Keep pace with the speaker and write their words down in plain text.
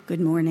Good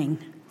morning.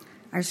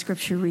 Our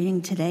scripture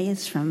reading today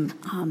is from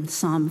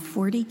Psalm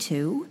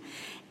 42,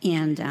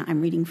 and I'm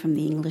reading from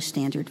the English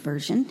Standard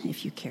Version,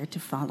 if you care to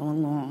follow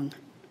along.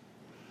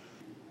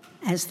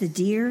 As the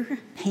deer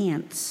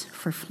pants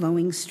for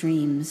flowing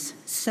streams,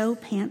 so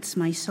pants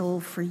my soul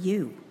for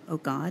you, O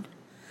God.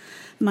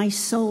 My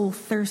soul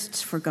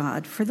thirsts for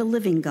God, for the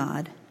living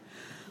God.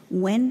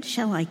 When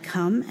shall I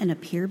come and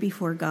appear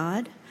before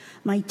God?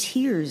 My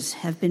tears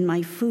have been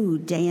my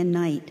food day and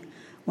night,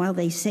 while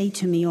they say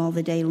to me all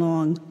the day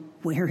long,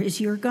 "Where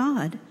is your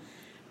God?"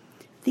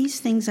 These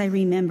things I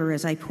remember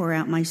as I pour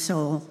out my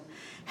soul,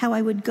 how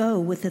I would go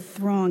with the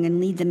throng and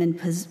lead them in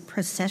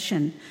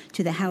procession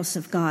to the house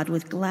of God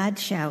with glad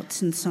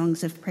shouts and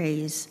songs of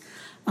praise,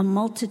 a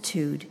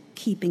multitude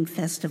keeping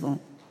festival.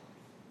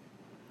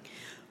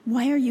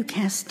 Why are you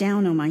cast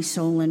down, O my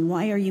soul, and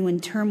why are you in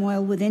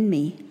turmoil within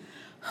me?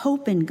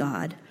 Hope in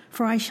God,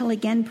 for I shall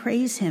again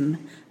praise him,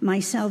 my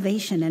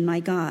salvation and my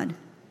God.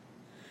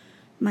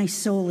 My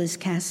soul is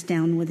cast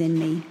down within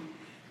me.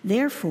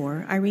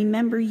 Therefore, I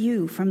remember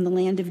you from the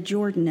land of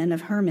Jordan and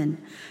of Hermon,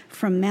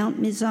 from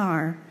Mount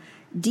Mizar.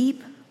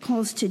 Deep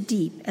calls to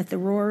deep at the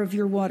roar of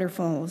your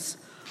waterfalls.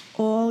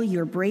 All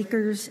your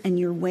breakers and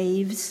your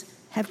waves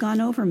have gone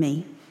over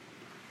me.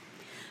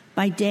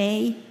 By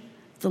day,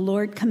 the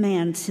Lord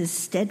commands his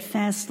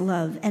steadfast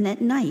love, and at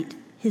night,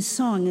 his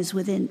song is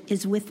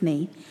with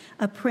me,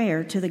 a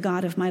prayer to the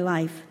God of my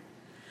life.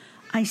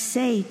 I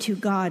say to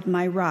God,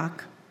 my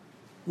rock,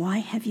 why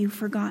have you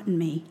forgotten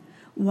me?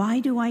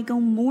 Why do I go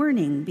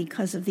mourning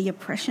because of the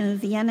oppression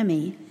of the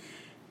enemy?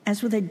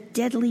 As with a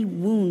deadly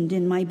wound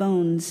in my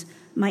bones,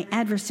 my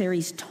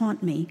adversaries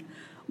taunt me,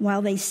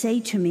 while they say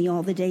to me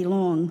all the day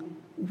long,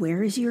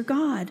 "Where is your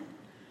God?"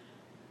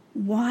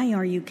 Why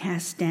are you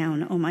cast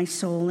down, O my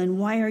soul, and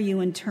why are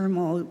you in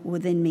turmoil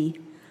within me?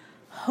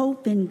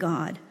 Hope in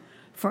God,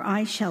 for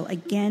I shall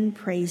again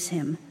praise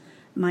him,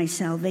 my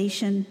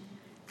salvation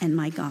and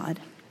my God.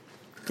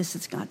 This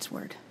is God's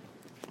word.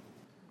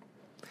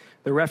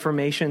 The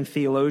Reformation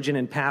theologian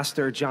and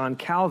pastor John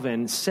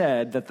Calvin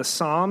said that the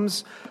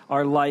Psalms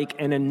are like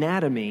an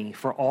anatomy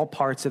for all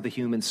parts of the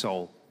human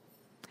soul.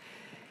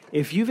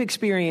 If you've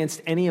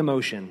experienced any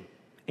emotion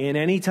in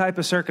any type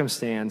of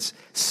circumstance,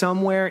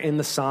 somewhere in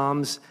the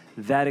Psalms,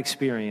 that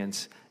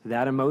experience,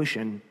 that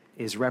emotion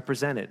is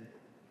represented.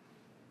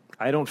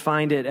 I don't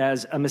find it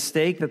as a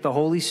mistake that the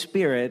Holy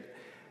Spirit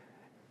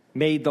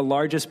made the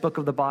largest book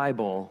of the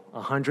Bible,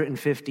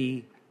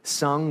 150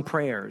 sung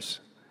prayers,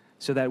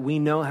 so that we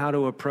know how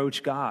to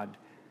approach God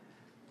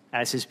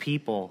as his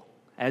people,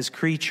 as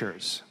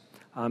creatures,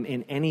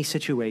 in any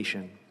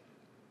situation.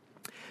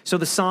 So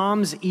the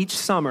Psalms each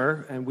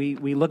summer, and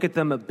we look at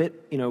them a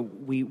bit,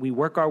 we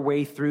work our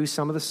way through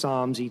some of the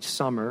Psalms each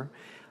summer,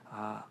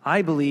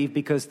 I believe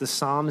because the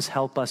Psalms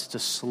help us to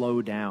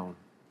slow down.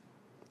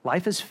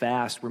 Life is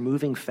fast, we're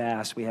moving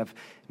fast, we have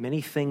many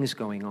things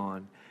going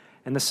on.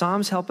 And the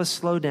Psalms help us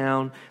slow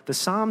down. The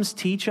Psalms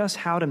teach us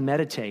how to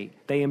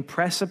meditate. They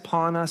impress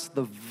upon us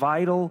the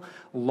vital,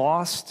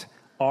 lost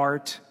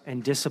art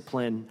and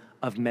discipline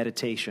of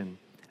meditation,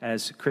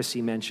 as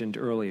Chrissy mentioned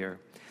earlier.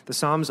 The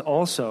Psalms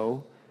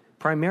also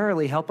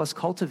primarily help us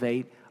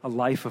cultivate a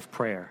life of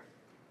prayer.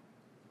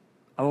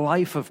 A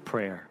life of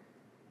prayer.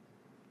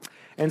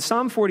 And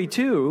Psalm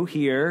 42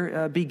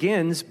 here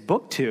begins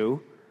Book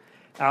 2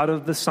 out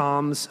of the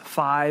Psalms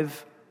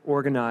 5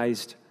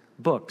 organized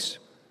books.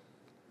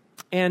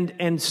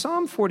 And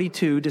Psalm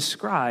 42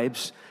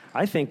 describes,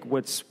 I think,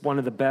 what's one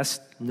of the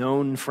best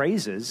known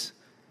phrases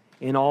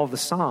in all the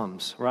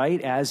Psalms,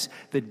 right? As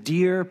the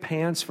deer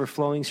pants for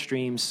flowing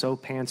streams, so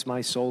pants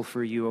my soul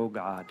for you, O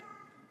God.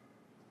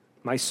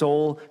 My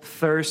soul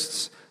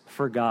thirsts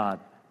for God,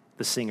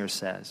 the singer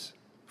says.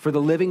 For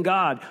the living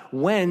God.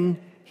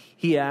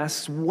 He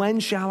asks, when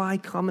shall I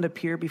come and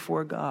appear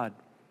before God?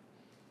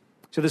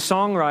 So the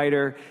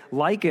songwriter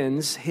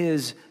likens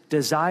his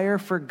desire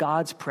for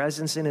God's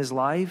presence in his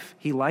life,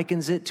 he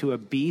likens it to a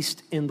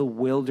beast in the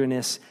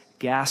wilderness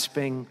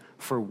gasping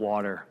for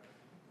water.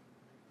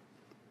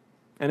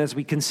 And as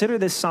we consider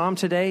this psalm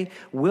today,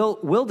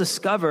 we'll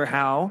discover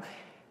how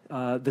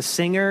the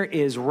singer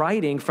is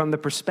writing from the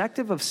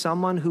perspective of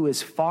someone who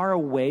is far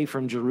away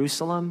from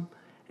Jerusalem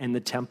and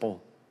the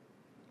temple.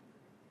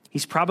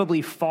 He's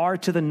probably far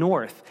to the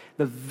north,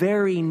 the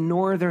very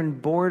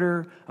northern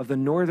border of the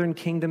northern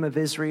kingdom of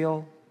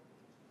Israel,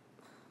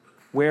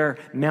 where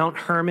Mount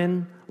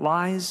Hermon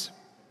lies,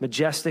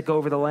 majestic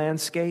over the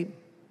landscape.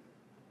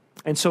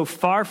 And so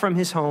far from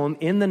his home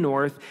in the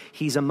north,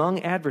 he's among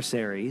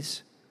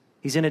adversaries.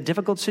 He's in a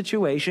difficult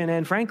situation,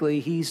 and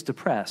frankly, he's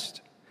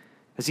depressed.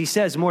 As he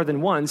says more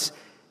than once,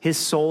 his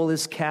soul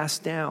is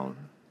cast down.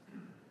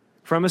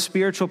 From a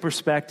spiritual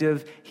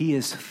perspective, he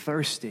is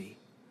thirsty.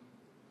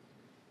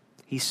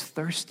 He's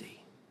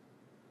thirsty.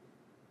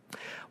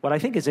 What I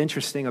think is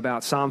interesting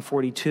about Psalm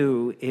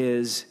 42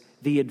 is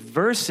the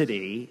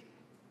adversity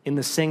in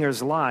the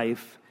singer's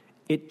life.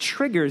 It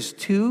triggers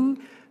two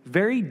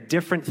very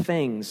different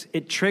things.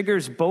 It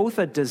triggers both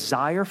a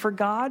desire for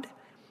God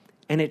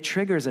and it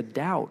triggers a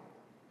doubt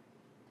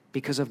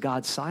because of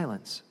God's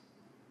silence.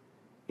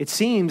 It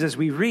seems as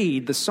we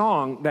read the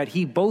song that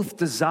he both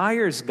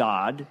desires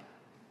God,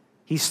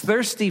 he's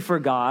thirsty for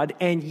God,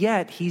 and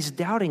yet he's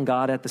doubting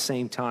God at the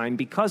same time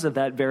because of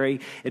that very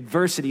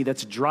adversity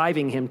that's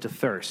driving him to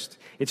thirst.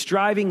 It's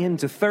driving him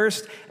to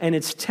thirst, and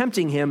it's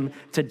tempting him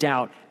to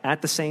doubt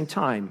at the same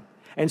time.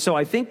 And so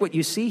I think what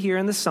you see here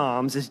in the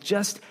Psalms is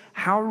just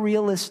how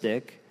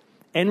realistic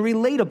and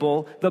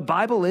relatable the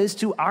Bible is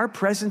to our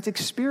present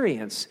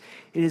experience.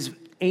 It is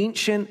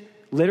ancient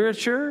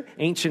literature,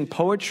 ancient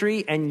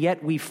poetry, and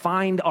yet we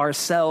find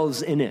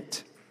ourselves in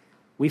it.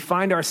 We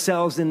find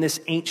ourselves in this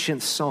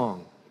ancient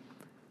song.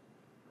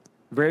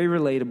 Very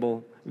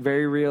relatable,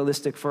 very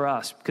realistic for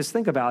us. Because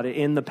think about it,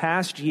 in the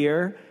past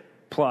year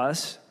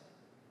plus,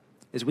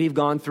 as we've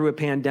gone through a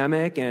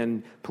pandemic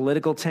and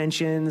political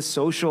tensions,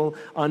 social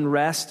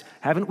unrest,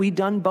 haven't we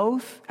done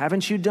both?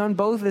 Haven't you done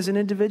both as an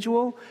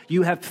individual?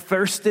 You have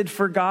thirsted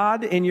for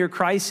God in your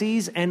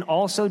crises and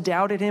also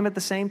doubted him at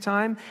the same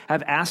time?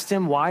 Have asked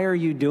him, why are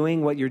you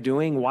doing what you're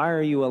doing? Why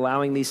are you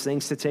allowing these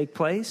things to take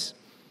place?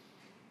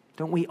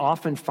 Don't we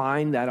often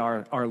find that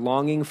our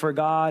longing for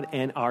God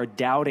and our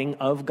doubting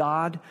of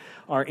God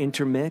are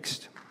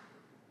intermixed?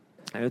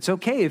 And it's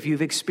okay if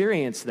you've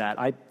experienced that.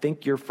 I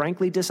think you're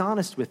frankly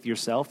dishonest with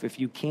yourself if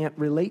you can't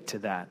relate to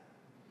that.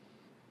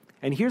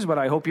 And here's what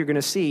I hope you're going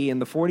to see in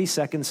the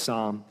 42nd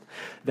Psalm,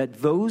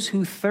 that those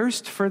who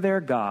thirst for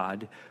their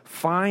God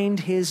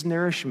find his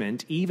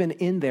nourishment even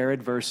in their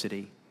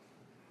adversity.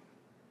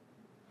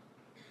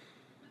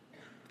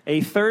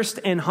 A thirst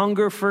and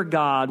hunger for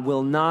God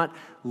will not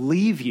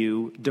leave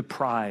you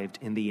deprived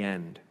in the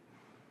end.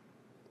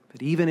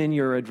 But even in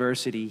your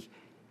adversity,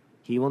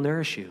 he will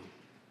nourish you.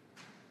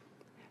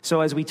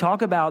 So as we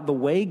talk about the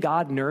way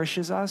God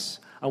nourishes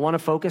us, I want to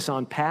focus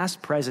on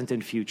past, present,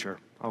 and future,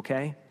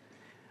 okay?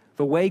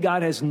 The way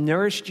God has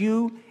nourished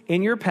you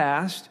in your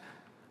past,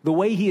 the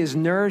way he is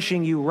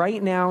nourishing you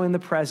right now in the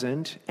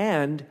present,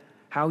 and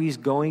how he's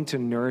going to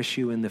nourish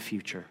you in the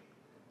future.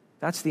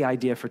 That's the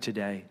idea for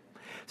today.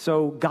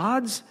 So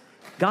God's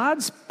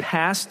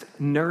past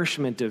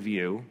nourishment of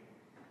you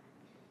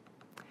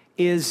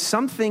is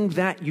something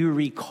that you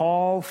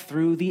recall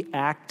through the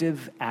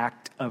active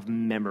act of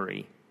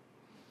memory.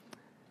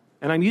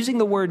 And I'm using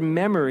the word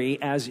memory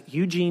as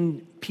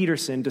Eugene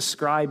Peterson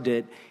described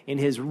it in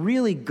his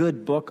really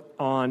good book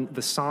on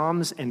the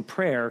Psalms and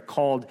prayer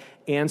called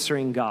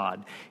Answering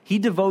God. He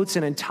devotes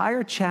an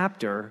entire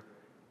chapter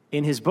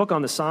in his book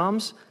on the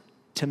Psalms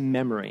to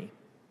memory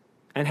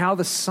and how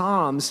the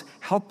Psalms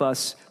help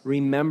us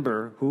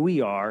remember who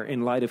we are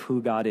in light of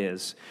who God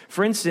is.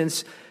 For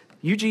instance,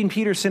 Eugene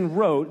Peterson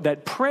wrote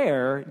that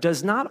prayer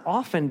does not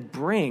often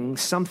bring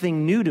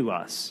something new to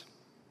us.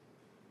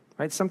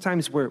 Right?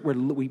 Sometimes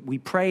we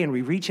pray and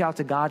we reach out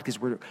to God because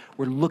we're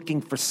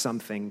looking for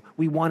something.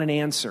 We want an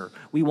answer.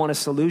 We want a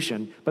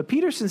solution. But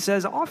Peterson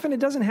says often it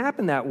doesn't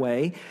happen that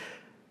way.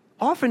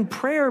 Often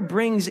prayer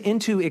brings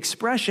into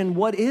expression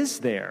what is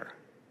there,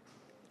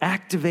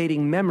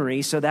 activating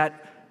memory so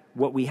that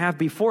what we have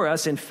before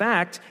us, in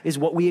fact, is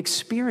what we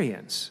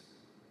experience.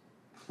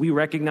 We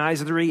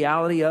recognize the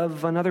reality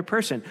of another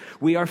person.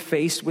 We are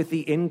faced with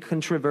the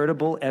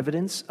incontrovertible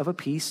evidence of a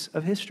piece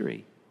of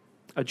history,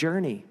 a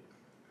journey,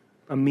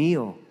 a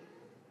meal,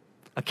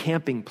 a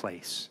camping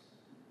place.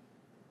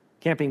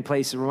 Camping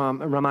place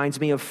reminds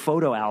me of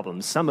photo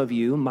albums. Some of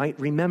you might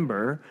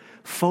remember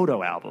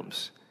photo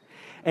albums.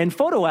 And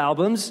photo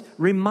albums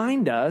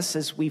remind us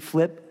as we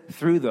flip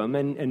through them,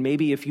 and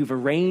maybe if you've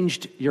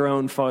arranged your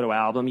own photo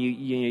album,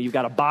 you've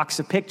got a box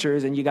of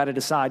pictures and you got to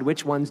decide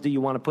which ones do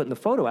you want to put in the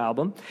photo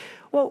album.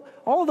 Well,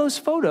 all those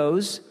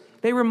photos,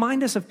 they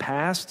remind us of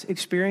past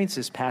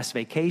experiences, past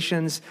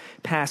vacations,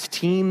 past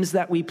teams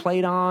that we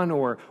played on,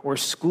 or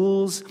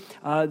schools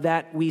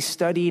that we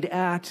studied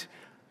at,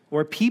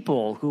 or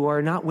people who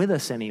are not with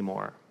us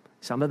anymore.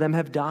 Some of them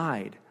have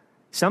died.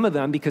 Some of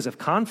them, because of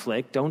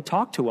conflict, don't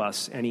talk to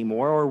us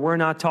anymore, or we're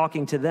not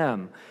talking to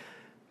them.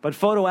 But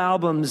photo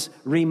albums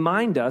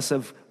remind us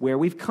of where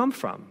we've come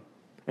from.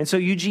 And so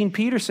Eugene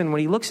Peterson,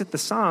 when he looks at the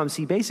Psalms,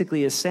 he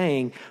basically is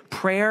saying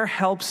prayer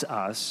helps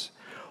us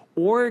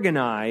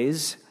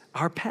organize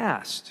our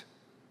past.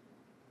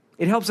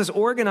 It helps us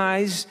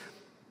organize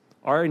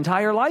our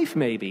entire life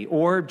maybe,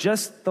 or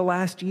just the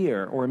last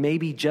year, or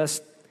maybe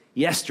just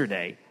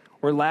yesterday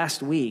or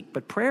last week.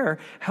 But prayer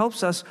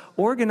helps us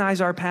organize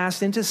our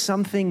past into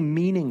something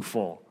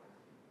meaningful.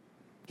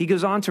 He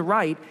goes on to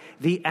write,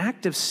 the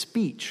act of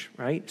speech,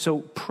 right? So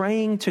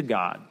praying to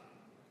God.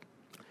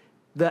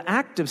 The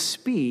act of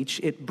speech,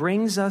 it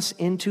brings us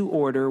into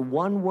order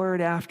one word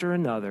after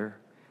another,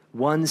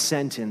 one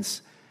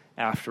sentence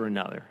after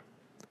another.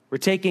 We're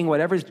taking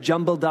whatever's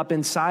jumbled up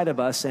inside of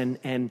us,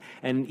 and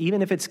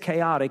even if it's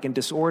chaotic and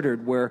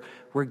disordered, we're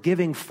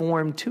giving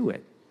form to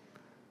it.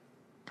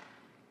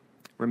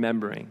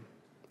 Remembering.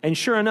 And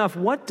sure enough,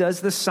 what does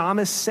the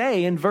psalmist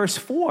say in verse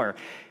 4?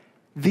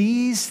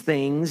 These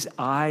things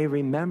I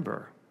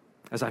remember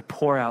as I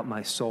pour out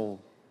my soul.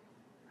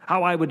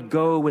 how I would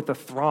go with the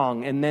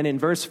throng. And then in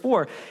verse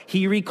 4,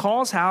 he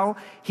recalls how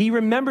he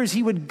remembers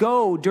he would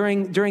go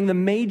during the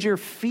major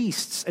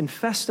feasts and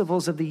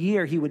festivals of the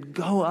year. He would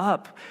go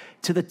up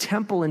to the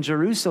temple in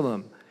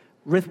Jerusalem.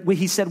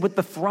 He said with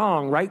the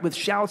throng, right? With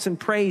shouts and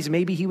praise.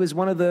 Maybe he was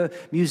one of the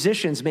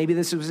musicians. Maybe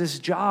this was his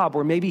job,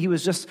 or maybe he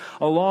was just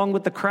along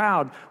with the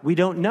crowd. We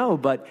don't know,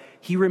 but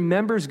he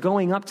remembers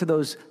going up to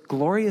those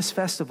glorious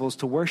festivals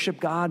to worship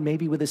God,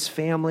 maybe with his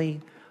family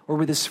or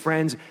with his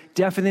friends,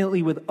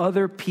 definitely with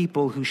other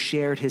people who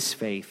shared his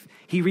faith.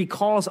 He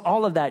recalls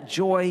all of that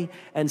joy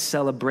and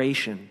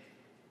celebration.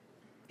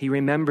 He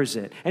remembers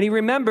it. And he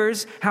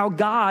remembers how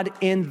God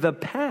in the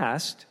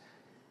past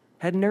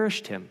had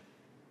nourished him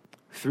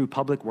through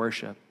public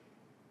worship.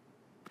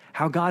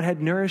 How God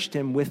had nourished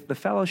him with the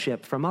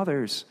fellowship from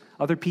others,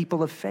 other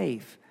people of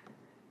faith.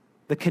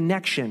 The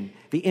connection,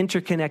 the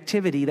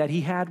interconnectivity that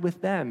he had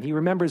with them. He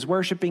remembers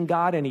worshiping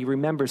God, and he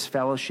remembers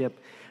fellowship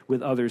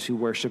with others who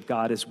worship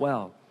God as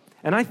well.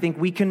 And I think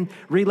we can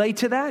relate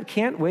to that,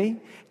 can't we?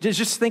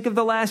 Just think of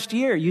the last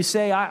year. You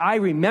say, I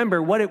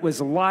remember what it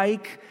was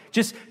like.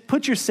 Just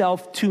put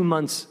yourself 2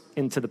 months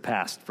into the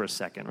past for a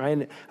second, right?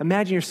 And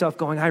imagine yourself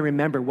going, I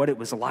remember what it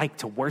was like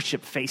to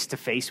worship face to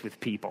face with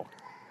people.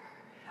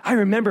 I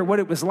remember what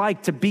it was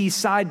like to be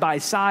side by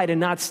side and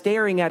not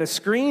staring at a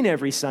screen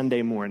every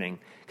Sunday morning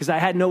because I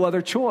had no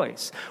other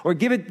choice. Or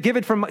take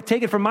it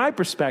from my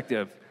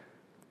perspective.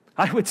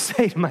 I would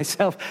say to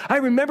myself, I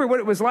remember what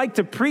it was like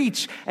to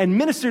preach and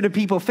minister to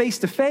people face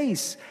to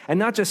face and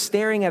not just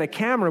staring at a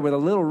camera with a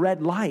little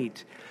red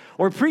light.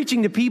 Or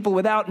preaching to people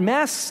without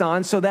masks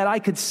on so that I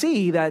could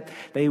see that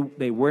they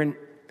weren't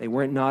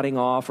nodding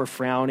off or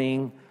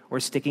frowning or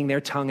sticking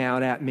their tongue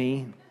out at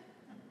me.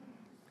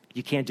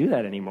 You can't do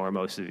that anymore,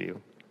 most of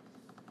you.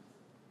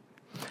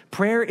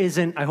 Prayer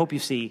isn't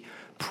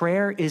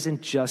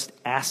just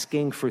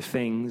asking for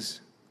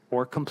things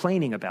or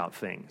complaining about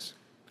things.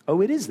 Oh,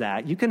 it is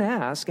that. You can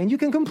ask and you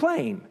can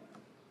complain.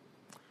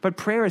 But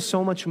prayer is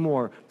so much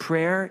more.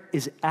 Prayer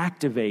is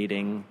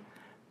activating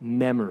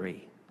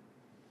memory.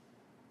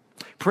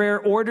 Prayer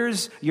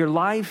orders your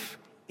life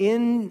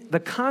in the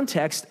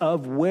context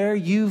of where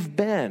you've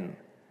been,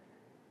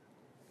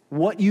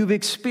 what you've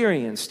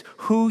experienced,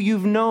 who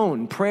you've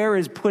known. Prayer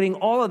is putting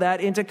all of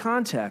that into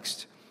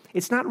context.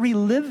 It's not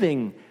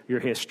reliving your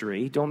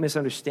history. Don't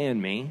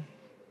misunderstand me.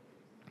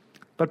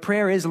 But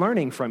prayer is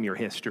learning from your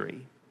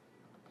history.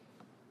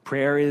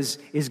 Prayer is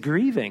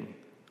grieving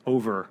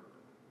over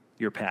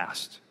your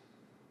past.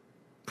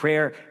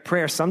 Prayer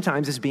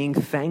sometimes is being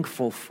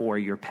thankful for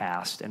your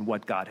past and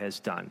what God has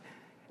done.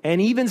 And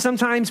even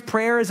sometimes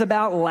prayer is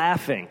about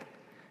laughing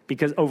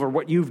because over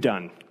what you've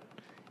done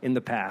in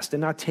the past and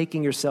not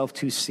taking yourself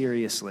too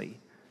seriously.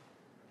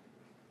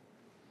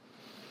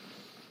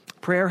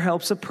 Prayer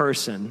helps a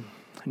person,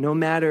 no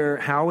matter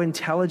how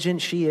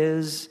intelligent she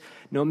is,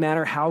 no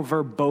matter how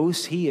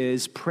verbose he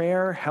is,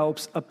 prayer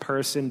helps a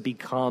person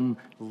become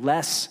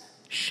less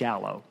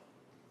shallow.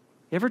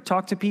 You ever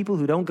talk to people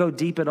who don't go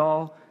deep at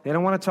all? They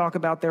don't want to talk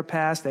about their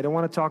past. They don't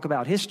want to talk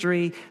about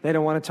history. They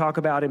don't want to talk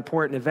about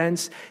important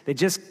events.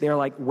 They're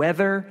like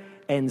weather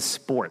and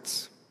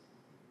sports.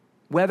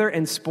 Weather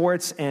and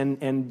sports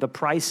and the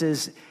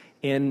prices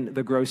in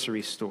the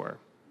grocery store.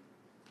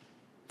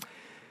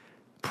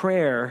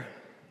 Prayer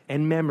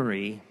and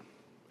memory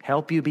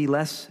help you be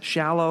less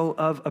shallow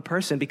of a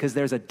person because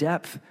there's a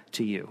depth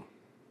to you.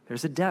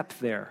 There's a depth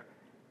there.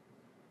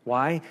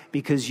 Why?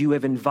 Because you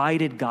have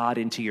invited God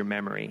into your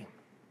memory.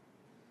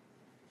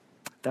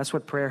 That's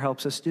what prayer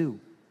helps us do.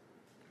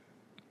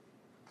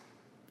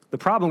 The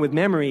problem with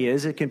memory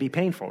is it can be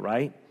painful,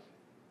 right?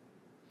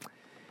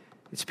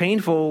 It's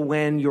painful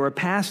when your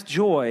past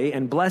joy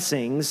and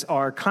blessings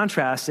are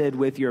contrasted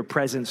with your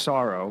present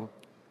sorrow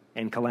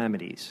and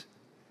calamities.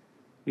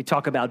 We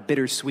talk about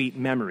bittersweet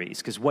memories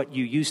because what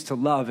you used to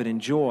love and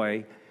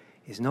enjoy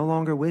is no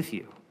longer with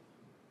you.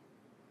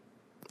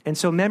 And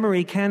so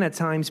memory can at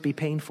times be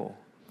painful,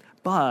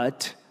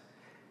 but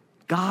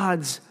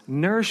God's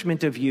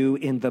nourishment of you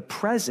in the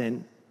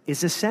present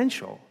is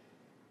essential.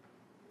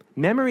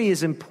 Memory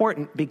is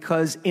important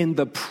because in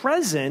the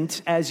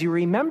present, as you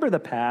remember the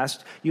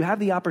past, you have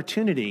the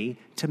opportunity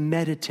to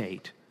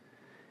meditate.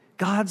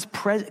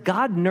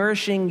 God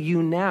nourishing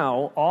you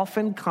now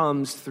often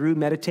comes through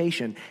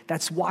meditation.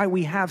 That's why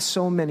we have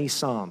so many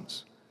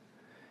Psalms.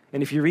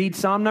 And if you read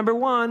Psalm number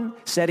 1,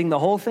 setting the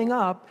whole thing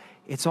up,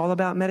 it's all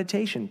about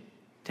meditation.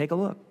 Take a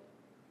look.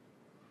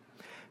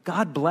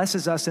 God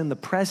blesses us in the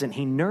present.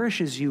 He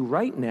nourishes you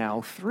right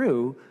now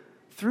through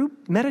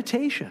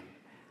meditation.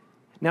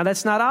 Now,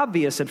 that's not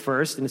obvious at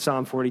first in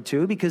Psalm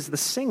 42 because the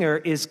singer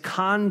is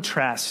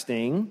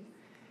contrasting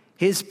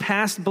his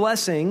past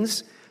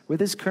blessings with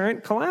his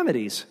current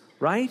calamities,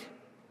 right?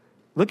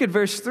 Look at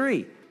verse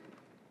 3.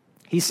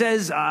 He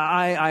says,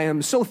 I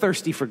am so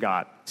thirsty for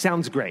God.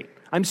 Sounds great.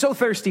 I'm so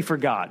thirsty for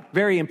God.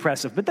 Very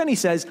impressive. But then he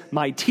says,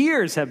 my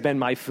tears have been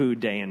my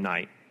food day and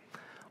night,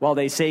 while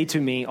they say to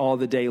me all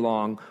the day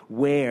long,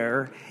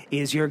 where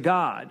is your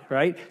God,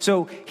 right?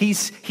 So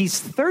he's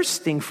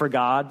thirsting for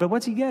God, but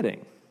what's he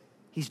getting?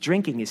 He's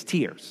drinking his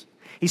tears.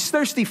 He's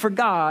thirsty for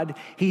God.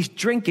 He's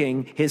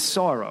drinking his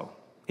sorrow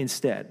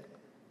instead.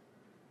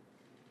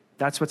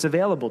 That's what's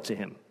available to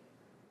him.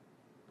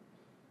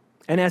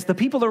 And as the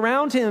people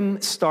around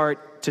him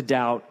start to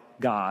doubt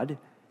God,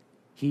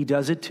 he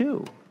does it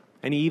too.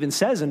 And he even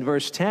says in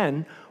verse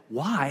 10,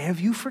 "Why have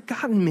you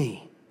forgotten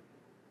me?"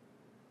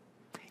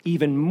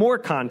 Even more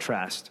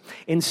contrast.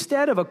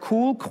 Instead of a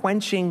cool,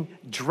 quenching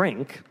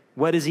drink,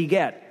 what does he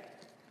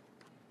get?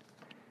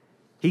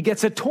 He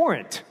gets a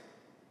torrent.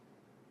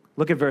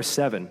 Look at verse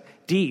 7.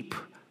 Deep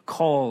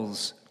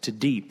calls to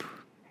deep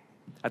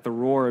at the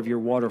roar of your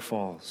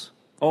waterfalls.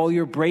 All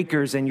your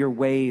breakers and your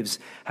waves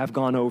have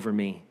gone over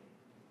me.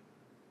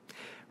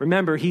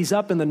 Remember, he's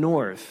up in the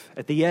north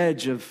at the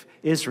edge of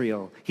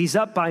Israel. He's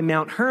up by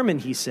Mount Hermon,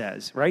 he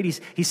says, right?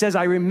 He says,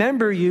 "I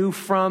remember you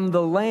from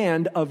the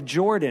land of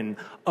Jordan,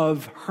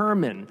 of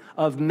Hermon,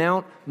 of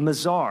Mount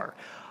Mizar."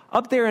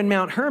 Up there in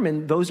Mount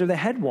Hermon, those are the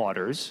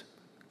headwaters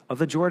of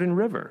the Jordan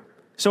River.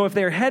 So if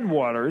they're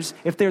headwaters,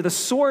 if they're the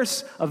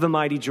source of the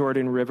mighty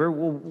Jordan River,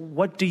 well,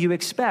 what do you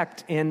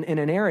expect in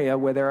an area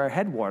where there are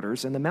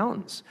headwaters in the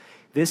mountains?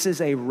 This is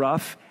a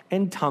rough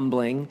and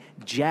tumbling,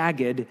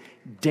 jagged,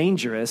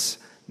 dangerous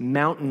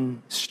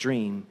mountain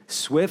stream,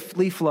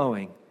 swiftly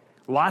flowing.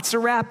 Lots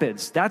of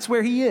rapids. That's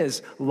where he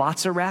is.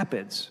 Lots of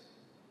rapids.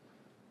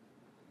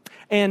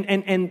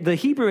 And the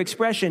Hebrew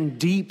expression,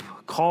 deep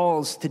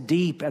calls to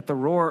deep at the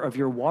roar of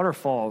your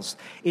waterfalls,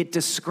 it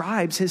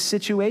describes his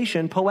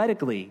situation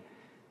poetically.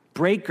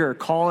 Breaker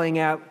calling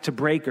out to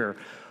breaker.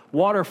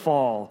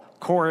 Waterfall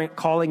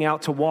calling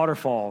out to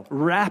waterfall.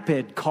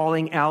 Rapid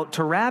calling out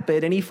to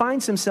rapid. And he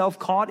finds himself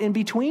caught in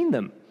between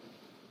them.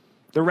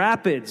 The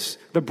rapids,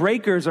 the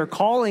breakers are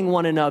calling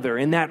one another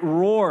in that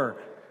roar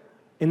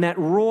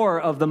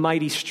of the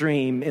mighty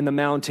stream in the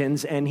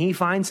mountains, and he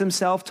finds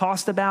himself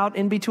tossed about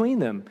in between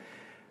them,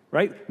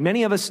 right?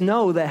 Many of us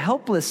know the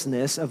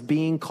helplessness of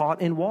being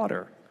caught in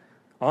water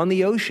on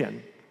the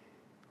ocean,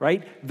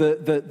 right?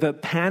 The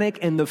panic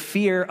and the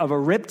fear of a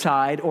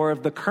riptide or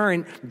of the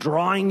current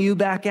drawing you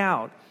back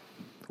out.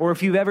 Or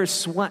if you ever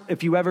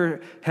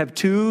have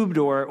tubed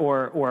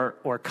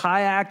or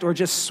kayaked or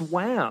just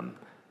swam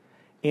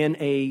in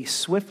a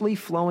swiftly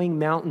flowing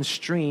mountain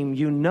stream,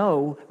 you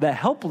know the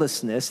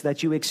helplessness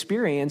that you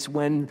experience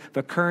when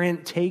the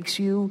current takes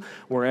you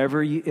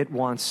wherever it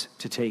wants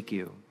to take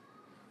you.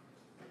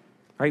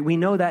 Right? We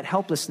know that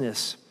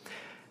helplessness.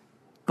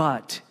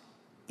 But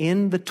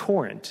in the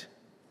torrent,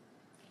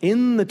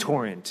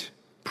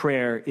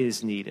 prayer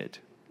is needed.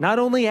 Not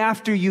only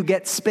after you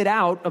get spit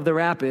out of the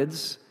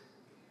rapids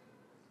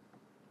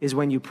is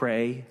when you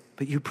pray,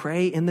 but you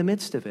pray in the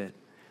midst of it.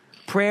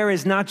 Prayer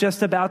is not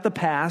just about the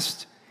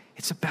past,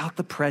 it's about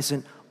the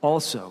present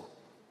also.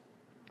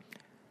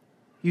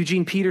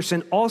 Eugene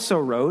Peterson also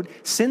wrote,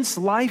 "Since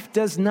life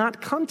does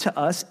not come to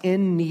us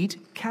in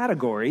neat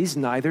categories,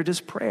 neither does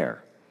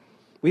prayer."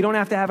 We don't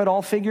have to have it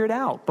all figured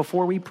out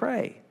before we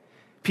pray.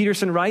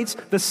 Peterson writes,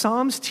 "The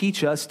Psalms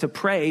teach us to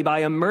pray by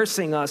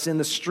immersing us in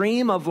the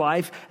stream of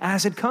life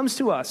as it comes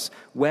to us,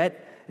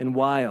 wet and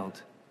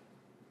wild."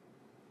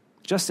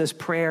 Just as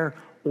prayer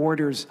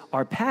orders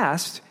our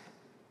past,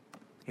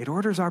 it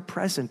orders our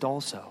present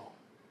also.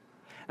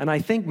 And I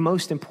think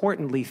most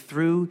importantly,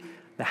 through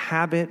the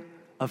habit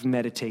of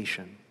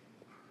meditation.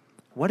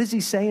 What does he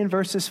say in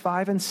verses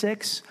 5 and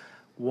 6?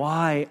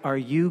 "Why are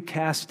you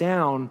cast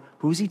down?"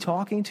 Who's he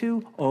talking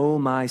to? "Oh,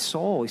 my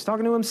soul." He's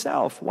talking to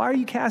himself. "Why are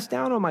you cast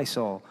down, oh, my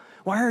soul?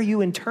 Why are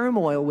you in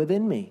turmoil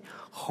within me?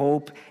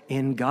 Hope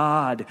in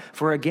God,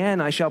 for again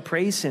I shall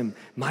praise him,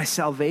 my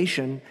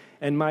salvation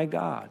and my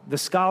God." The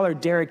scholar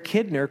Derek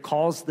Kidner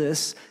calls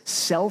this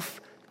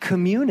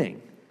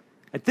self-communing.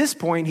 At this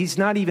point, he's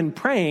not even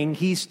praying,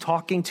 he's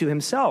talking to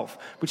himself,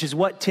 which is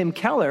what Tim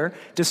Keller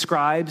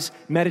describes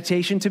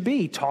meditation to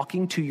be,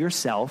 talking to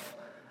yourself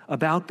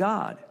about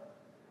God.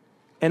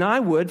 And I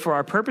would, for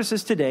our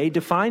purposes today,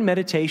 define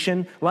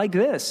meditation like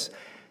this: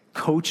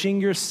 coaching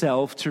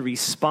yourself to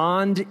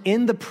respond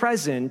in the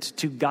present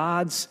to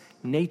God's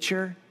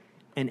nature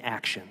and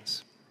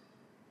actions.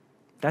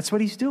 That's what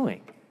he's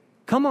doing.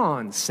 Come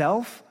on,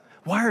 self.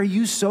 Why are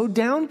you so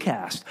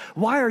downcast?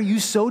 Why are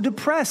you so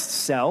depressed,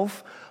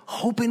 self?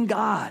 Hope in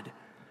God.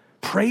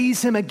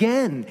 Praise him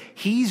again.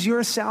 He's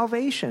your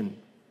salvation.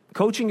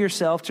 Coaching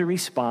yourself to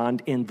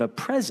respond in the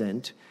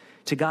present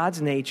to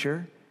God's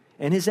nature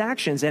and his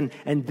actions. And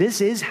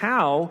this is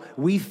how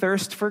we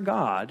thirst for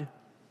God,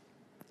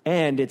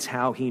 and it's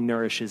how he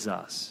nourishes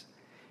us.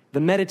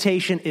 The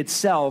meditation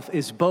itself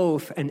is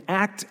both an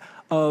act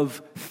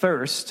of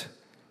thirst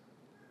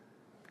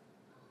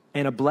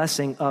and a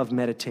blessing of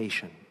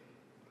meditation.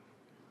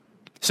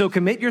 So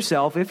commit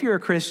yourself, if you're a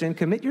Christian,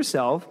 commit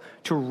yourself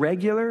to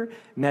regular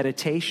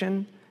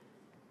meditation,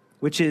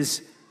 which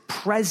is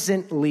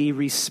presently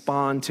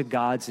respond to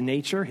God's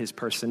nature, his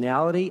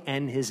personality,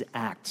 and his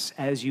acts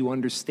as you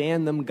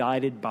understand them,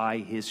 guided by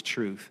his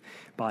truth,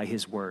 by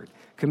his word.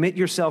 Commit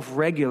yourself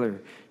regular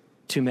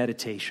to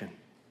meditation.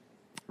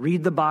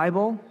 Read the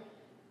Bible,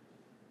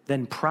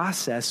 then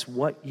process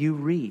what you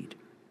read.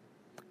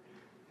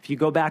 If you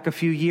go back a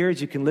few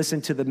years, you can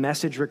listen to the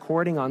message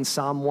recording on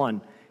Psalm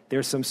 1.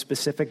 There's some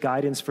specific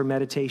guidance for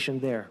meditation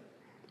there.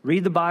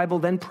 Read the Bible,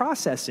 then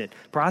process it.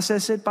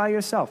 Process it by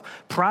yourself.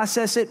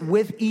 Process it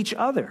with each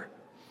other.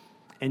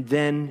 And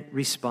then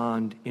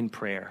respond in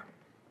prayer.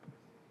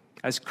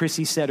 As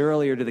Chrissy said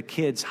earlier to the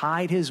kids,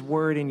 hide his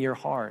word in your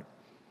heart.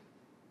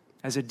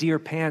 As a deer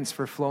pants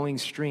for flowing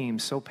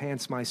streams, so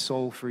pants my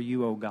soul for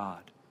you, O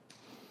God.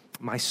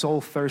 My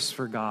soul thirsts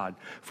for God,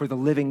 for the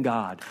living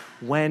God.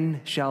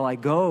 When shall I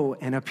go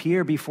and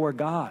appear before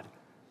God?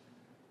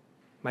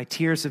 My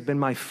tears have been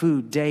my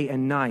food day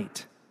and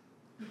night.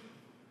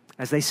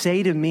 As they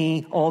say to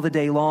me all the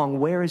day long,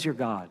 where is your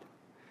God?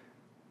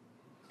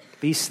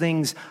 These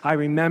things I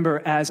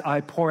remember as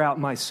I pour out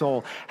my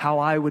soul, how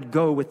I would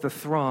go with the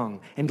throng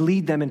and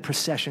lead them in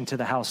procession to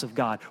the house of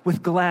God,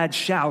 with glad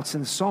shouts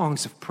and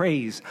songs of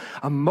praise,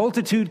 a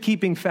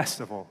multitude-keeping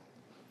festival.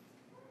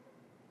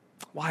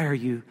 Why are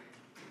you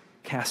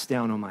cast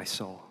down, O my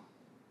soul?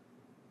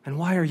 And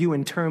why are you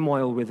in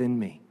turmoil within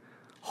me?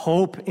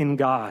 Hope in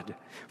God,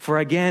 for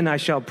again I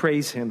shall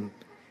praise him,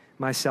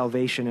 my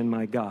salvation and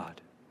my God.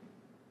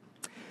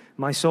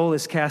 My soul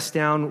is cast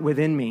down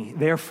within me.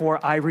 Therefore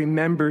I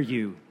remember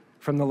you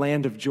from the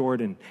land of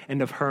Jordan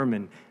and of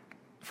Hermon,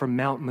 from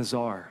Mount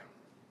Mizar.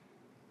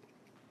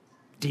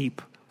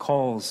 Deep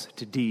calls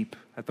to deep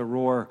at the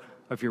roar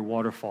of your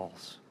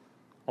waterfalls.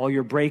 All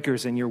your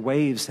breakers and your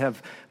waves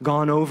have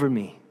gone over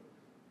me.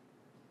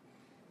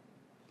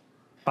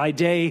 By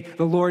day,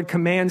 the Lord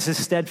commands his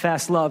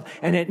steadfast love,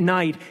 and at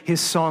night,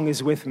 his song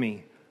is with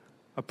me,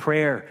 a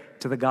prayer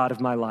to the God of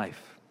my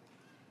life.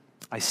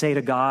 I say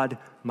to God,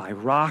 my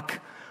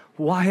rock,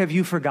 why have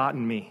you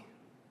forgotten me?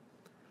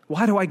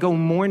 Why do I go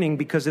mourning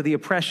because of the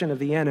oppression of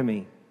the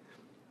enemy?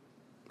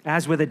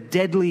 As with a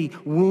deadly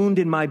wound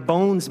in my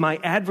bones, my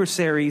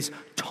adversaries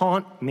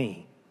taunt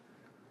me,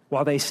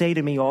 while they say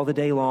to me all the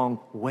day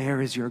long,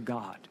 where is your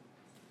God?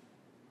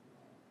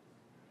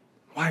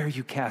 Why are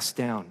you cast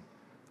down,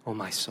 O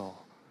my soul?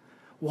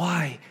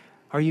 Why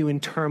are you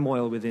in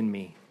turmoil within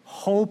me?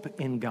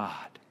 Hope in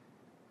God,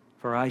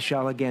 for I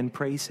shall again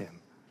praise him,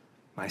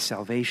 my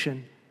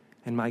salvation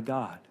and my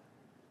God.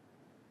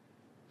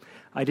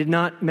 I did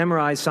not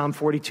memorize Psalm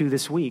 42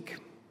 this week.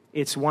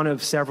 It's one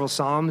of several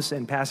psalms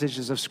and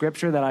passages of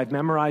Scripture that I've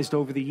memorized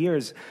over the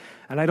years,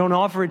 and I don't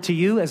offer it to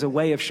you as a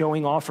way of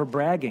showing off or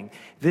bragging.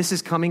 This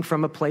is coming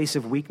from a place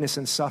of weakness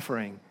and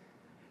suffering.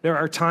 There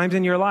are times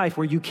in your life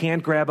where you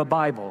can't grab a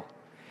Bible.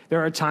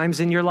 There are times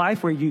in your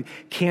life where you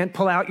can't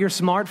pull out your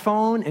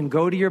smartphone and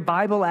go to your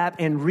Bible app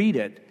and read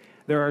it.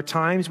 There are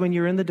times when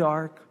you're in the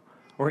dark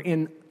or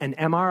in an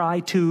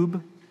MRI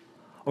tube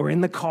or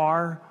in the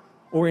car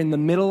or in the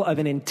middle of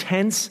an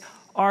intense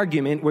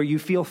argument where you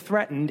feel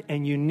threatened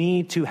and you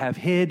need to have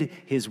hid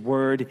his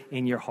word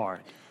in your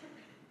heart.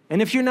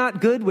 And if you're not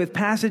good with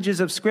passages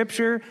of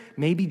Scripture,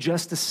 maybe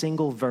just a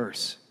single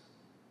verse.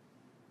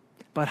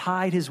 But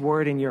hide his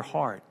word in your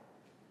heart.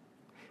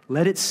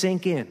 Let it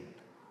sink in.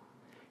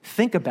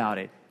 Think about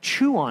it.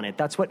 Chew on it.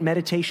 That's what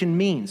meditation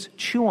means.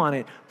 Chew on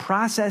it.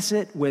 Process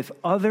it with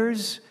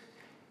others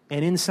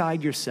and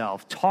inside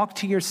yourself. Talk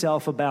to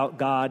yourself about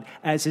God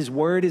as his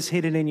word is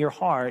hidden in your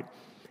heart.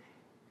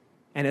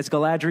 And as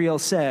Galadriel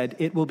said,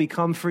 it will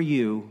become for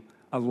you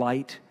a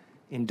light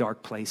in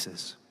dark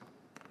places.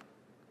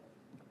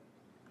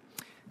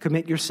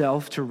 Commit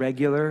yourself to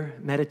regular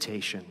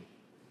meditation.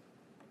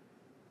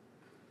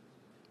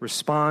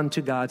 Respond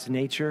to God's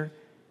nature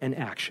and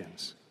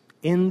actions.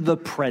 In the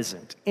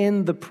present,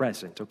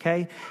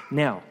 okay?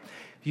 Now,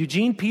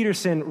 Eugene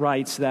Peterson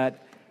writes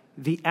that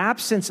the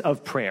absence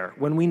of prayer,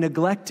 when we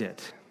neglect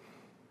it,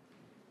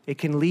 it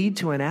can lead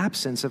to an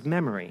absence of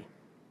memory.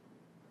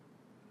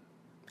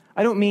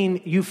 I don't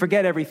mean you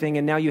forget everything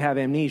and now you have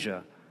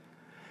amnesia.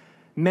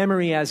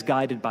 Memory as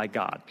guided by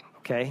God,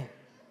 okay?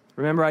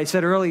 Remember I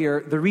said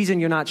earlier, the reason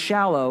you're not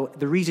shallow,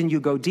 the reason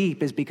you go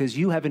deep is because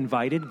you have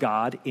invited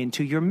God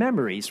into your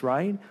memories,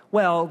 right?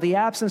 Well, the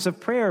absence of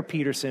prayer,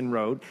 Peterson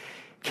wrote,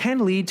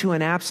 can lead to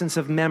an absence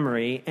of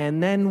memory,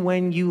 and then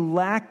when you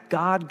lack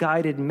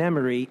God-guided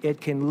memory,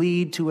 it can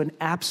lead to an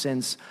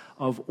absence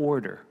of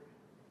order.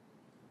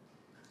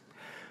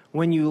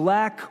 When you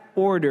lack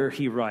order,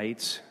 he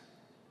writes,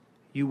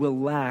 you will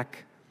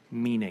lack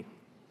meaning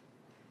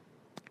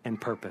and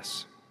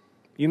purpose.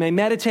 You may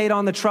meditate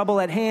on the trouble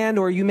at hand,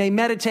 or you may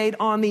meditate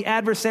on the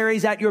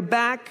adversaries at your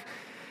back,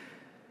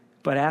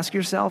 but ask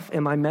yourself,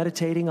 am I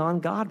meditating on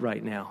God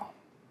right now?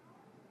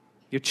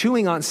 You're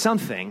chewing on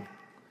something.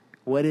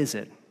 What is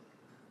it?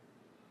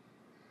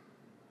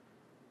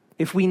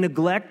 If we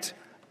neglect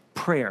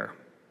prayer,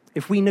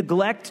 if we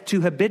neglect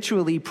to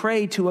habitually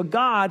pray to a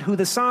God who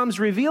the Psalms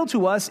reveal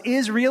to us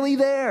is really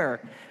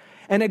there,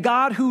 and a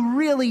God who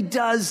really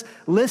does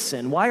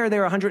listen. Why are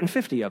there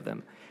 150 of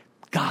them?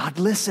 God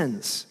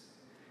listens.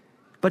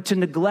 But to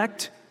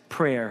neglect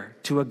prayer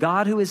to a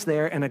God who is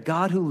there and a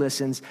God who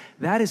listens,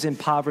 that is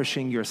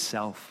impoverishing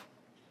yourself.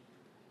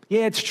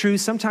 Yeah, it's true.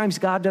 Sometimes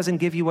God doesn't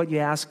give you what you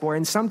ask for,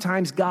 and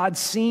sometimes God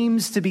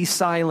seems to be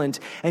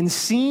silent and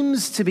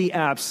seems to be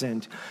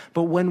absent.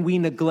 But when we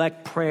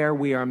neglect prayer,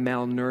 we are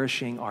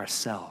malnourishing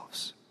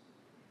ourselves.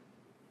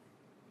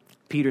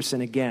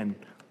 Peterson again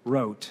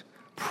wrote,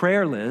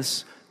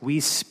 "Prayerless, we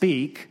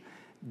speak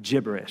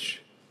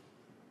gibberish."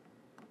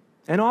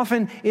 And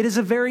often it is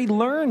a very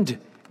learned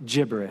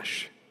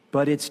gibberish,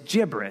 but it's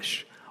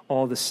gibberish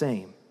all the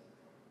same.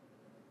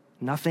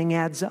 Nothing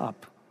adds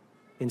up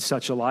in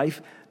such a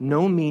life.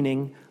 No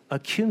meaning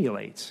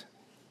accumulates.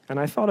 And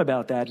I thought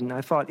about that, and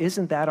I thought,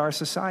 isn't that our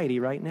society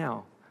right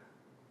now?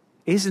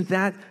 Isn't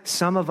that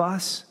some of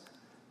us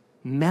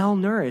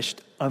malnourished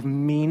of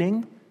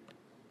meaning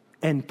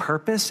and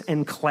purpose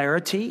and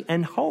clarity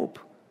and hope,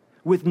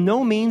 with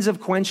no means of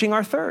quenching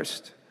our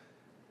thirst?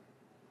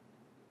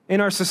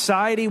 In our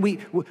society,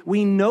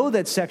 we know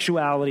that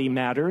sexuality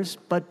matters,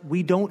 but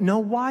we don't know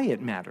why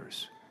it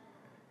matters.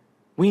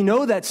 We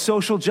know that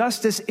social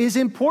justice is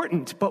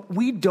important, but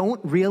we don't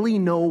really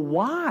know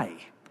why.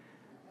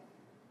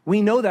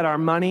 We know that our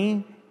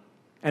money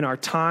and our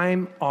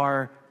time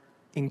are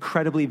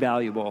incredibly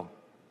valuable,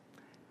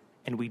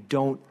 and we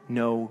don't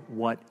know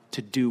what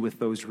to do with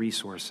those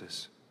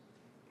resources.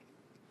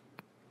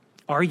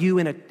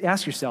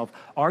 Ask yourself,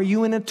 are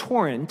you in a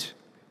torrent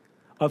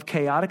of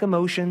chaotic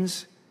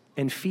emotions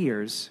and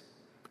fears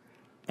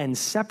and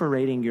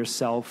separating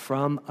yourself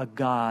from a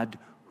God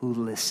who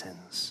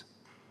listens?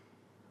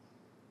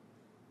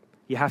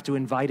 You have to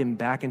invite him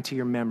back into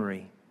your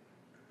memory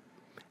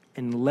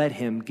and let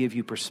him give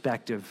you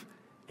perspective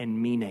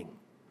and meaning.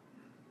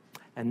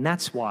 And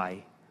that's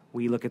why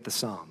we look at the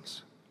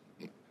Psalms.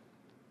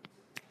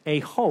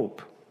 A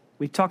hope.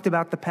 We've talked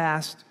about the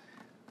past,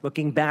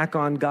 looking back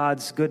on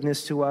God's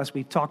goodness to us.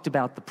 We've talked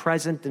about the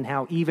present and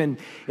how even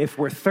if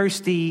we're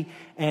thirsty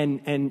and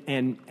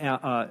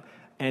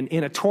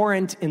in a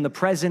torrent in the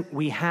present,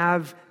 we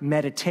have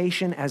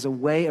meditation as a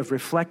way of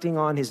reflecting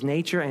on his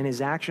nature and his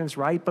actions,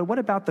 right? But what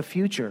about the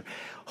future?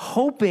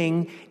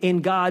 Hoping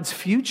in God's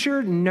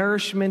future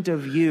nourishment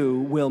of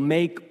you will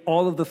make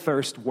all of the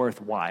thirst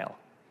worthwhile.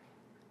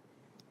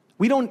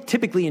 We don't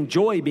typically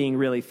enjoy being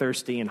really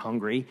thirsty and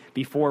hungry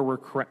before we're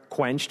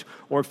quenched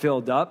or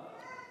filled up.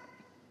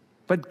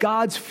 But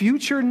God's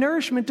future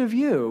nourishment of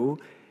you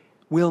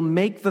will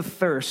make the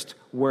thirst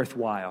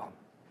worthwhile.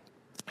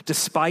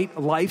 Despite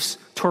life's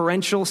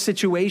torrential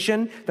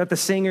situation that the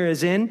singer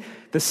is in,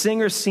 the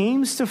singer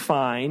seems to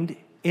find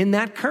in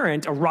that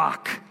current a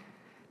rock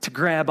to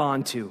grab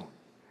onto.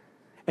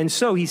 And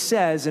so he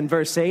says in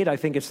verse 8, I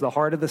think it's the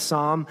heart of the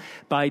psalm,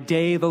 "By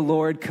day the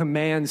Lord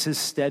commands his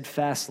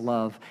steadfast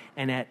love,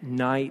 and at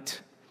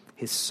night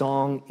his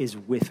song is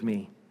with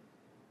me."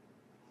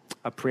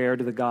 A prayer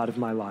to the God of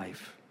my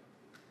life.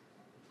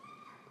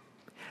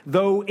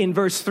 Though in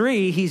verse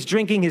 3, he's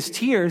drinking his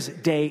tears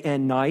day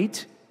and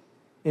night,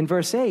 in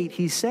verse 8,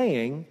 he's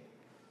saying,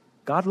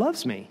 God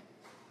loves me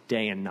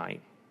day and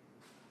night.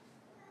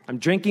 I'm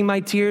drinking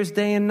my tears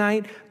day and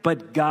night,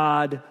 but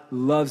God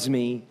loves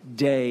me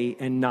day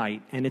and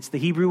night. And it's the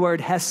Hebrew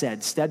word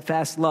hesed,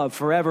 steadfast love,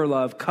 forever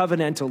love,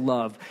 covenantal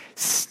love,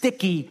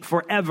 sticky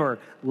forever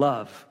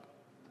love.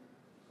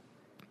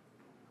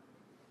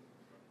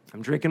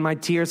 I'm drinking my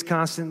tears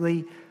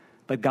constantly,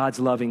 but God's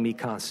loving me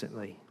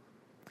constantly.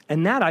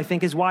 And that, I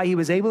think, is why he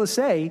was able to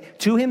say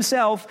to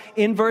himself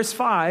in verse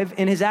 5,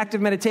 in his active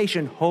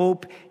meditation,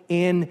 hope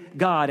in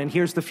God. And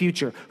here's the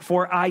future.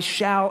 For I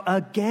shall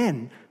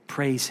again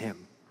praise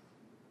him.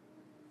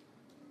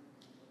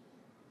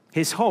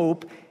 His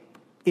hope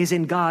is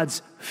in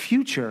God's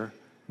future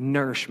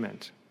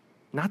nourishment,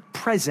 not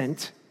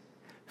present,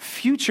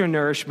 future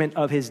nourishment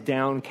of his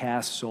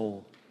downcast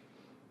soul.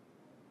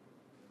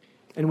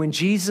 And when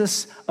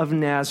Jesus of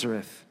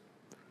Nazareth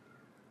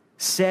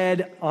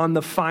said on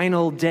the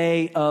final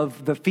day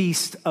of the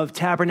Feast of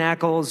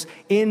Tabernacles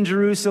in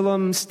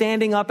Jerusalem,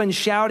 standing up and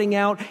shouting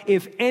out,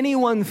 "If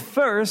anyone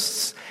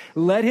thirsts,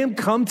 let him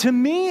come to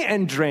me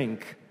and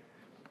drink.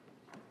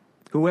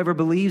 Whoever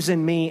believes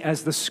in me,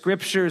 as the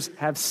scriptures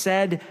have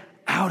said,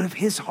 out of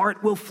his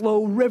heart will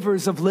flow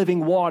rivers of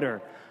living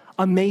water."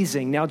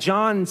 Amazing. Now,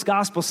 John's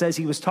gospel says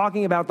he was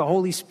talking about the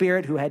Holy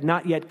Spirit who had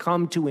not yet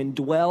come to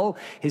indwell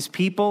his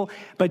people.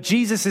 But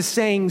Jesus is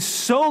saying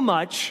so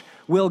much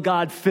will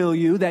God fill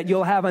you that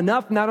you'll have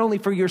enough not only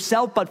for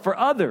yourself, but for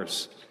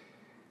others.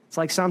 It's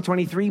like Psalm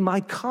 23,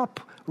 my cup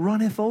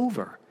runneth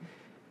over.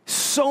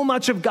 So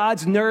much of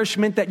God's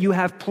nourishment that you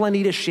have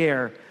plenty to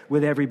share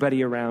with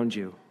everybody around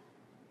you.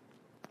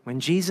 When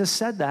Jesus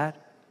said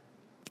that,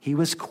 he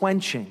was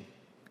quenching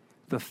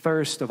the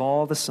thirst of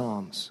all the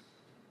Psalms.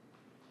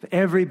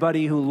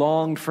 Everybody who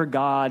longed for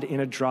God in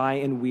a dry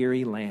and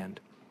weary land.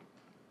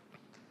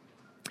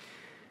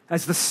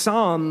 As the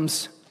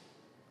Psalms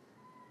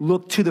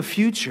look to the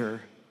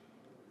future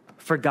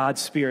for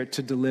God's Spirit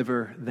to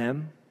deliver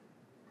them,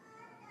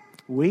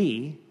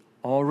 we,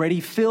 already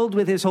filled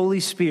with his Holy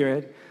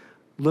Spirit,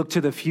 look to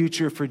the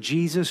future for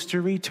Jesus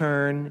to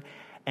return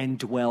and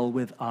dwell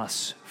with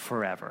us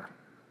forever.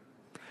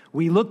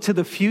 We look to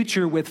the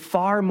future with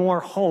far more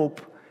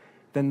hope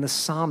than the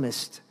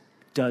psalmist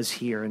does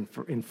here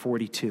in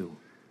 42.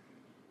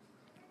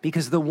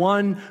 Because the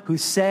one who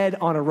said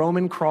on a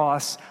Roman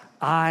cross,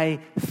 I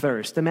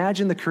thirst.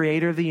 Imagine the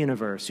creator of the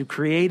universe who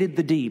created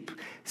the deep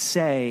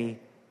say,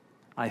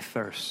 I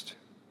thirst.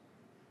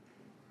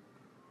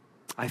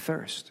 I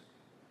thirst.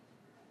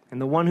 And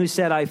the one who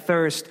said, I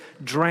thirst,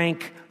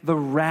 drank the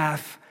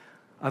wrath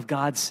of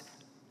God's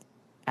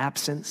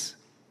absence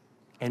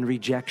and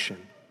rejection.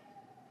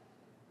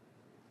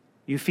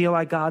 You feel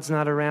like God's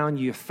not around,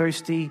 you're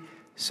thirsty,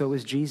 so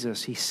is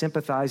Jesus. He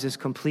sympathizes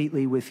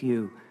completely with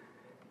you.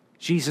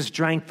 Jesus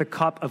drank the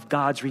cup of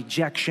God's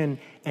rejection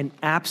and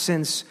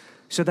absence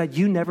so that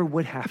you never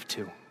would have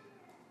to.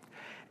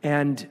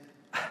 And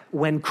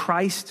when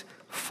Christ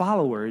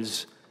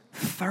followers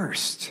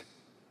thirst,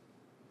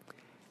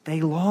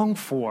 they long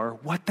for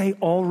what they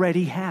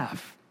already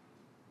have.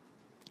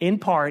 In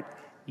part,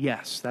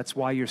 yes, that's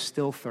why you're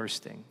still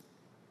thirsting.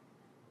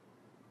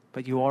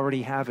 But you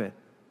already have it.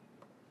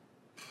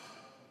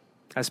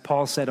 As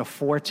Paul said, a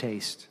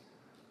foretaste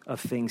of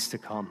things to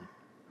come.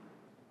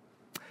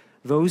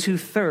 Those who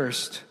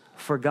thirst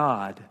for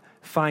God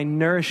find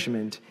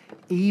nourishment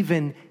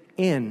even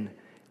in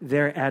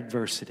their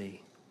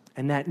adversity.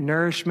 And that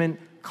nourishment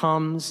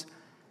comes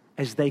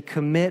as they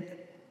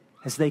commit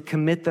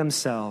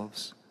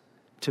themselves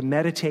to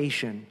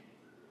meditation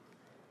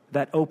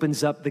that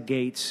opens up the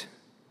gates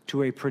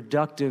to a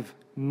productive,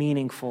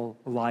 meaningful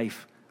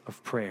life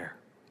of prayer.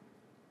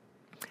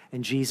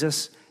 And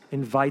Jesus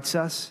invites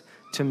us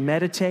to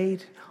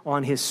meditate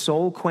on his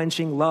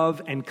soul-quenching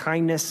love and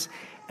kindness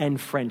and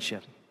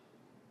friendship.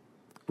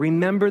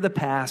 Remember the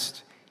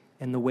past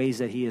and the ways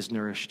that he has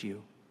nourished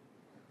you.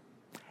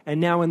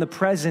 And now in the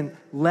present,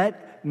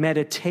 let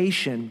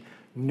meditation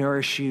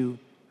nourish you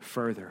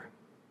further,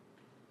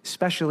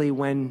 especially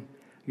when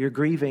you're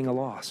grieving a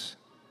loss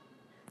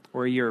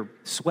or you're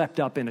swept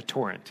up in a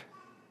torrent.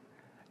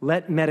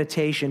 Let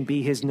meditation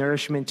be his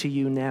nourishment to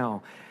you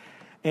now,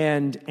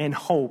 and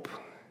hope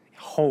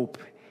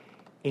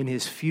in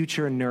his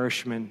future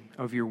nourishment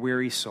of your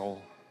weary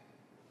soul,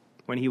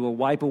 when he will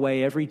wipe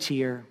away every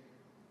tear,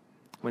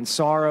 when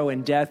sorrow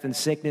and death and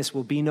sickness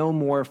will be no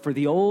more. For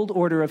the old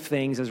order of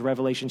things, as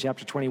Revelation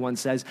chapter 21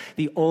 says,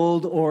 the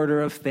old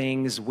order of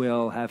things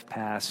will have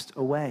passed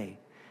away.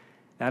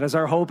 That is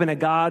our hope in a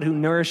God who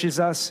nourishes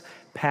us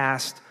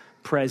past,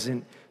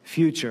 present,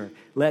 future.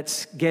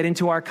 Let's get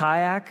into our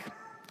kayak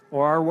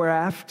or our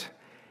raft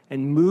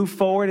and move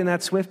forward in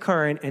that swift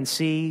current and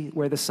see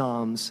where the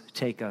Psalms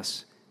take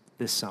us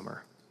this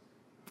summer.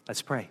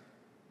 Let's pray.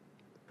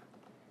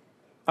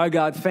 Our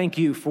God, thank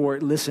you for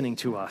listening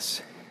to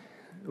us.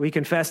 We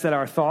confess that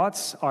our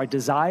thoughts, our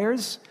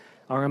desires,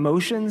 our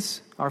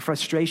emotions, our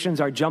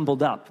frustrations are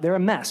jumbled up. They're a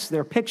mess.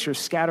 They're pictures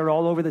scattered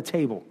all over the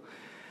table.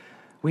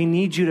 We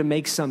need you to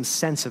make some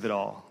sense of it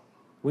all.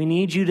 We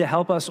need you to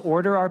help us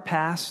order our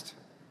past,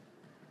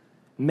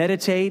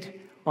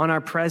 meditate on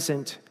our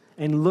present,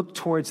 and look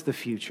towards the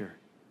future.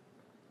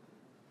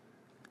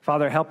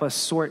 Father, help us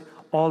sort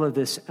all of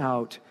this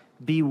out.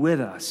 Be with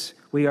us.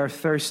 We are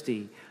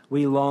thirsty.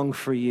 We long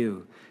for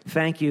you.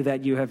 Thank you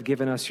that you have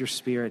given us your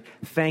Spirit.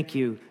 Thank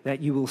you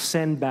that you will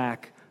send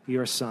back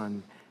your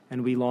Son.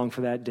 And we long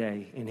for that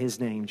day. In his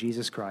name,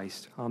 Jesus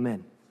Christ.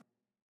 Amen.